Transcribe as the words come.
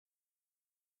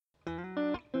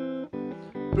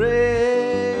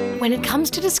When it comes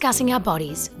to discussing our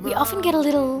bodies, we often get a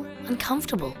little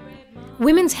uncomfortable.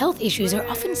 Women's health issues are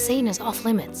often seen as off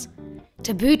limits,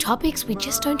 taboo topics we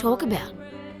just don't talk about.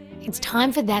 It's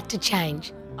time for that to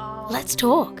change. Let's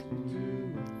talk.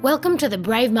 Welcome to the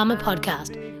Brave Mama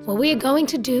podcast, where we are going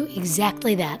to do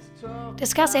exactly that.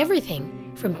 Discuss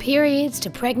everything from periods to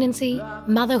pregnancy,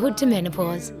 motherhood to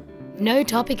menopause. No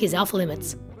topic is off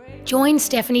limits. Join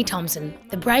Stephanie Thompson,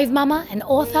 the Brave Mama and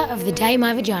author of The Day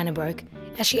My Vagina Broke,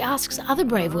 as she asks other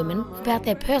brave women about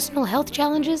their personal health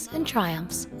challenges and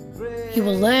triumphs. You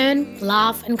will learn,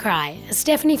 laugh and cry as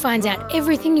Stephanie finds out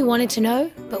everything you wanted to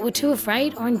know but were too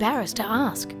afraid or embarrassed to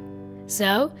ask.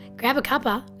 So, grab a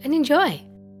cuppa and enjoy.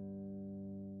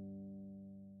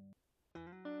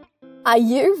 Are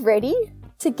you ready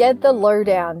to get the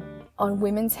lowdown on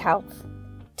women's health?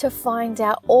 To find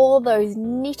out all those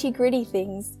nitty-gritty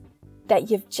things that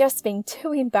you've just been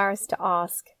too embarrassed to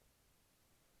ask?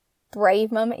 Brave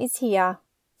Mama is here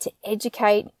to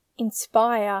educate,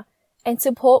 inspire, and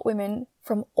support women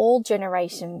from all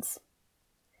generations.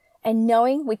 And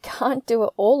knowing we can't do it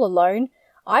all alone,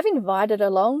 I've invited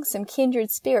along some kindred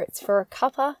spirits for a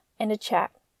cuppa and a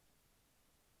chat.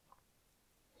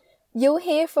 You'll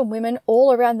hear from women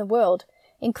all around the world,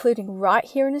 including right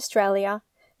here in Australia,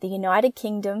 the United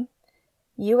Kingdom,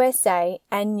 USA,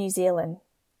 and New Zealand.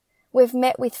 We've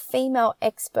met with female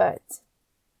experts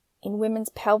in women's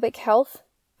pelvic health,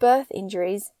 birth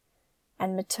injuries,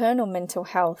 and maternal mental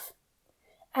health,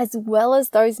 as well as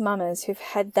those mamas who've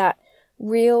had that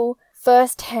real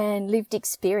first-hand lived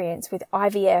experience with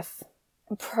IVF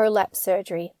and prolapse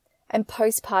surgery and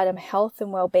postpartum health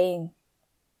and well-being.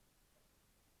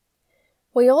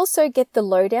 We also get the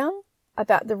lowdown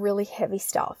about the really heavy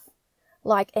stuff,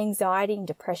 like anxiety and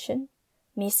depression,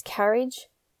 miscarriage,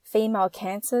 female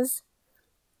cancers,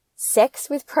 sex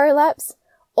with prolapse,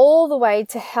 all the way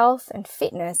to health and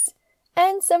fitness,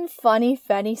 and some funny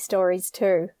stories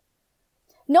too.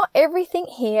 Not everything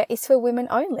here is for women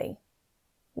only.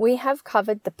 We have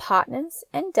covered the partners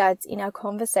and dads in our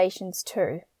conversations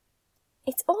too.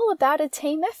 It's all about a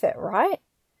team effort, right?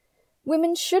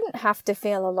 Women shouldn't have to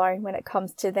feel alone when it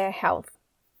comes to their health.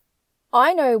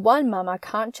 I know one mama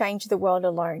can't change the world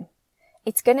alone.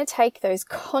 It's going to take those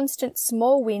constant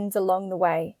small wins along the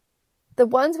way. The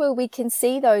ones where we can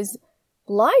see those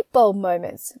light bulb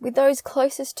moments with those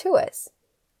closest to us.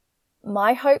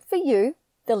 My hope for you,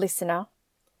 the listener,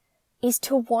 is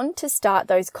to want to start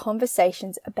those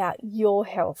conversations about your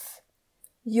health,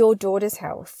 your daughter's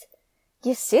health,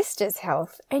 your sister's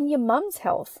health, and your mum's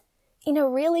health in a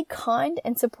really kind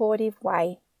and supportive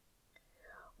way.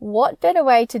 What better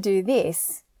way to do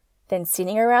this than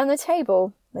sitting around the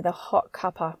table with a hot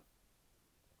cuppa?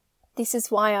 This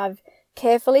is why I've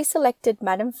carefully selected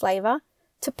Madam Flavour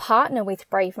to partner with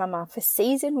Brave Mama for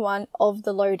Season 1 of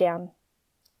The Lowdown.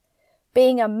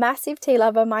 Being a massive tea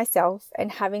lover myself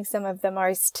and having some of the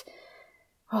most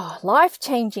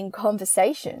life-changing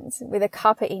conversations with a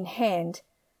cuppa in hand,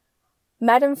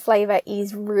 Madam Flavour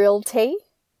is real tea,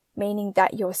 meaning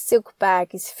that your silk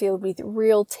bag is filled with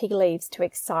real tea leaves to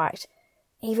excite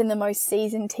even the most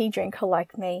seasoned tea drinker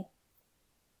like me.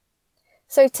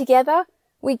 So together,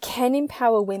 we can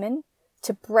empower women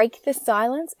to break the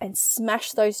silence and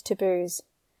smash those taboos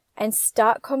and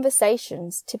start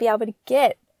conversations to be able to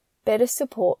get better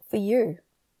support for you.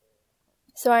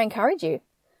 So I encourage you,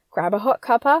 grab a hot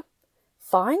cuppa,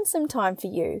 find some time for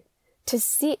you to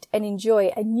sit and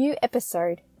enjoy a new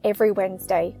episode every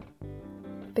Wednesday.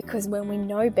 Because when we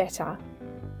know better,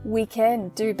 we can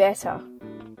do better.